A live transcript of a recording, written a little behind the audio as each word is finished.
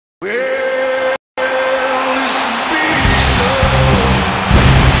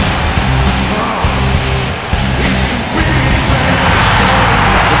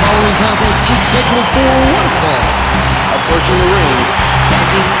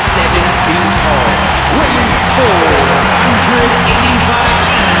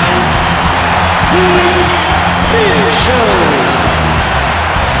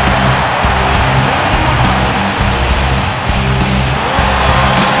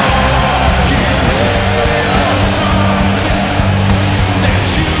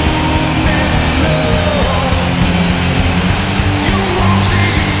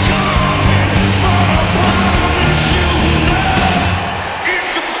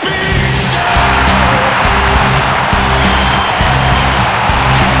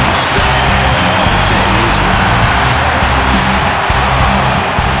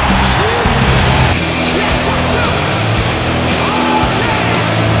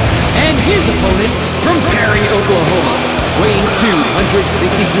his opponent from Perry, Oklahoma, weighing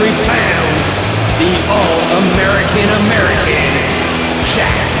 263 pounds, the All-American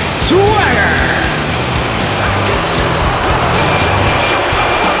Jack Swagger.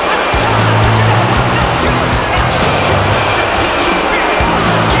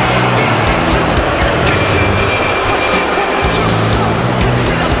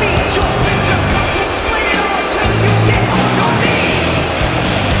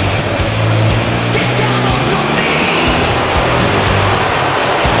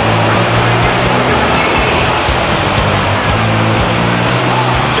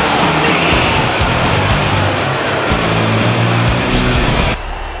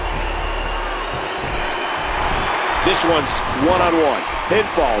 This one's one-on-one.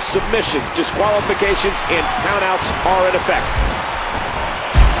 Pinfalls, submissions, disqualifications, and countouts are in effect.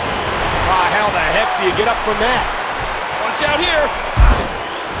 How the heck do you get up from that? Watch out here.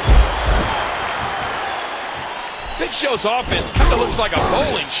 Big Show's offense kind of looks like a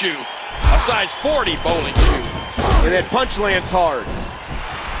bowling shoe. A size 40 bowling shoe. And that punch lands hard.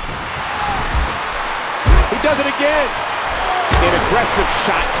 He does it again. An aggressive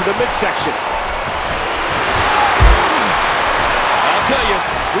shot to the midsection. Tell you,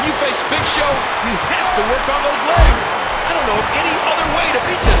 when you face Big Show, you have to work on those legs. I don't know of any other way to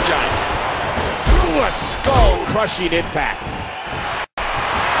beat this giant. Ooh, a skull-crushing impact.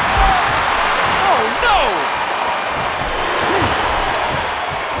 Oh, no!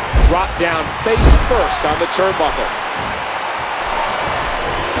 Drop down face first on the turnbuckle.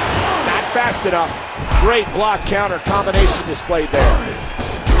 Not fast enough. Great block counter combination displayed there.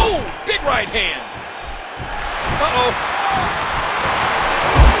 Oh, big right hand. Uh-oh.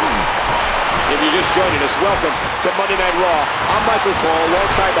 If you're just joining us, welcome to Monday Night Raw. I'm Michael Cole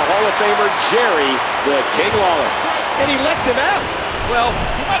alongside the Hall of Famer Jerry, the King Lawler. And he lets him out. Well,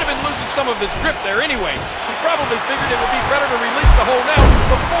 he might have been losing some of his grip there anyway. He probably figured it would be better to release the hold now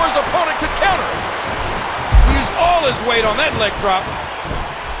before his opponent could counter. He used all his weight on that leg drop.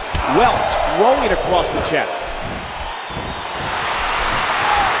 Welts rolling across the chest.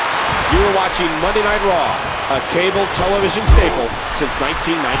 You are watching Monday Night Raw, a cable television staple since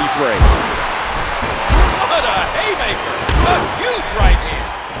 1993. What a haymaker! A huge right hand!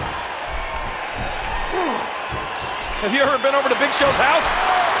 Have you ever been over to Big Show's house?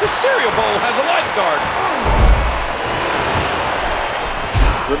 The cereal bowl has a lifeguard.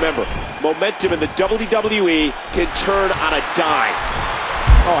 Remember, momentum in the WWE can turn on a dime.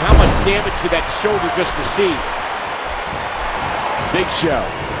 Oh, how much damage did that shoulder just receive? Big Show.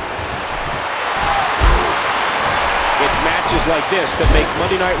 It's matches like this that make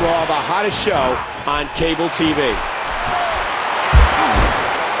Monday Night Raw the hottest show on cable TV.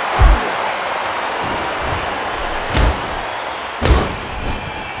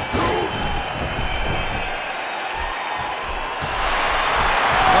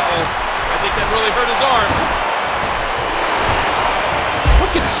 Uh-oh. I think that really hurt his arm. What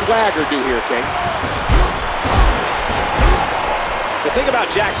can Swagger do here, King? The thing about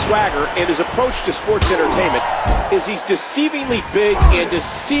Jack Swagger and his approach to sports entertainment is he's deceivingly big and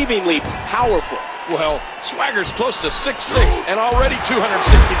deceivingly powerful. Well, Swagger's close to 6'6" and already 265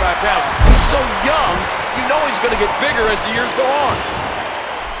 pounds. He's so young, you know he's going to get bigger as the years go on.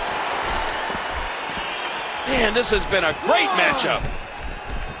 Man, this has been a great matchup.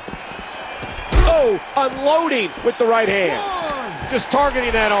 Oh, unloading with the right hand. Just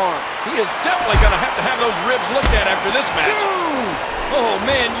targeting that arm. He is definitely going to have those ribs looked at after this match. Oh,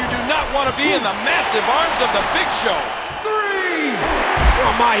 man, you do not want to be in the massive arms of the Big Show.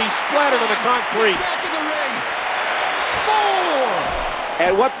 Oh, my, he's splattered on the concrete. Back in the ring.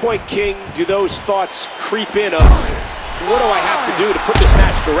 4. At what point, King, do those thoughts creep in of, what do I have to do to put this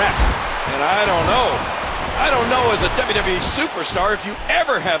match to rest? And I don't know. I don't know as a WWE superstar if you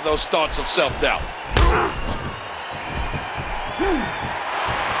ever have those thoughts of self-doubt.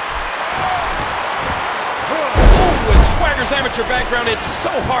 With Swagger's amateur background, it's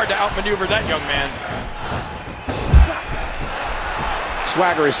so hard to outmaneuver that young man.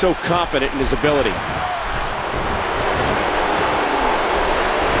 Swagger is so confident in his ability.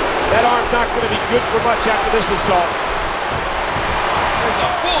 That arm's not going to be good for much after this assault. There's a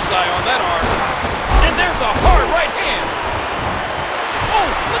bullseye on that arm. And there's a hard right hand.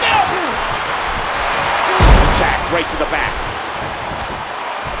 Oh, look out! Attack right to the back.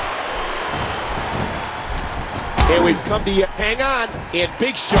 And we've come to you. Hang on. And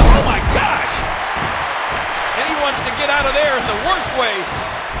Big Show. Oh, my gosh. And he wants to get out of there in the worst way.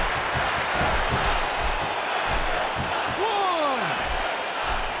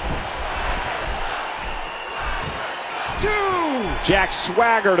 1, 2. Jack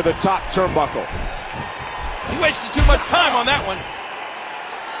Swagger to the top turnbuckle. He wasted too much time on that one.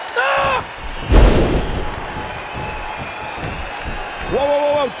 Ah! Whoa, whoa,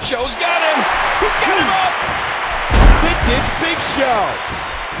 whoa, whoa. Show's got him. He's got him up. Vintage Big Show.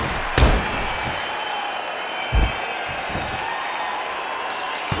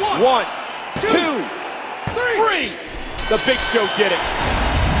 One, two, three. The Big Show did it.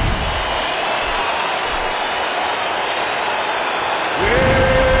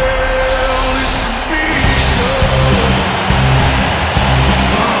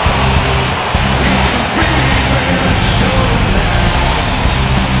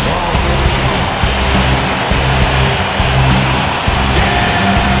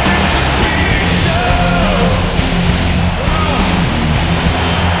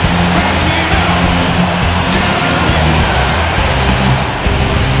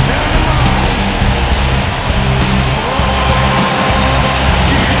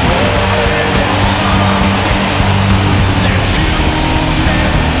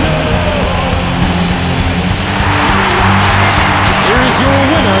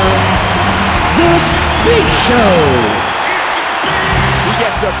 Big Show! He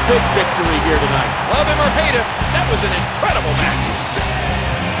gets a big victory here tonight. Love him or hate him, that was an incredible match.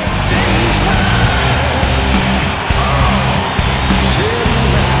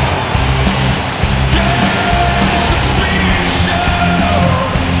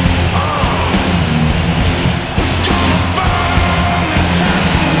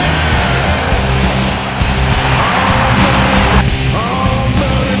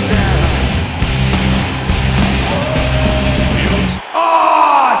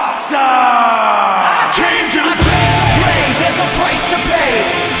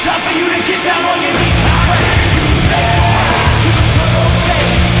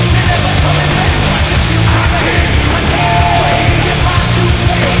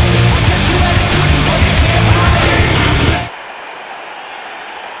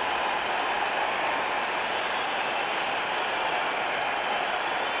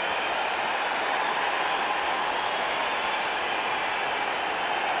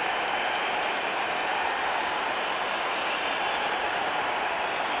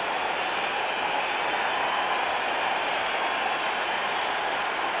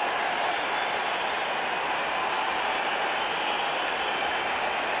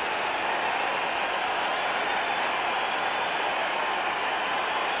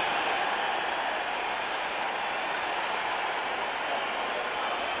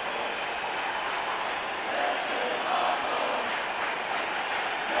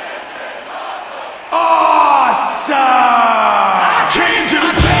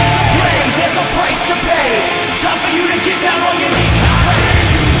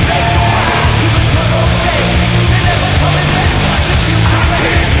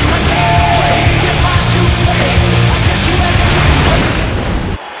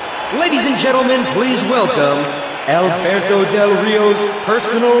 Ladies and gentlemen, please welcome Alberto Del Rio's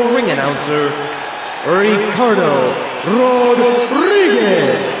personal ring announcer, Ricardo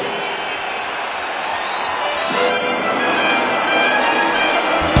Rodriguez.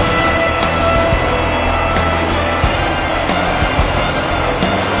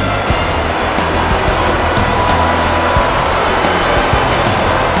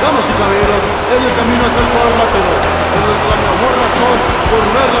 Damas y caballeros, en el camino hacia el cuadrilátero, él es la mejor razón por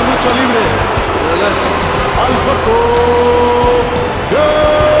ver la lucha libre. Él es Alberto Del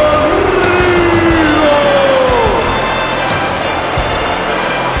Rio.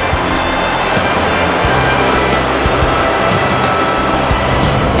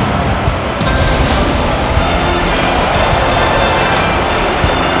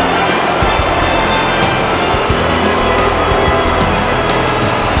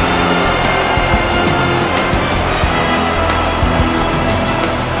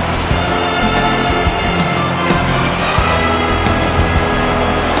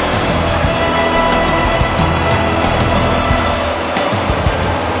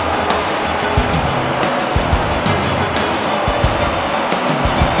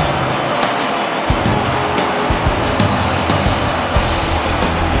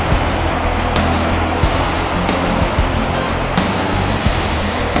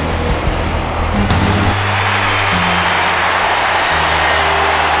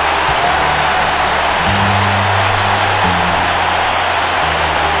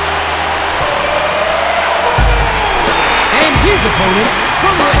 His opponent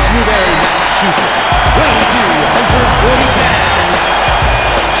from West Newbury, Massachusetts, weighing 240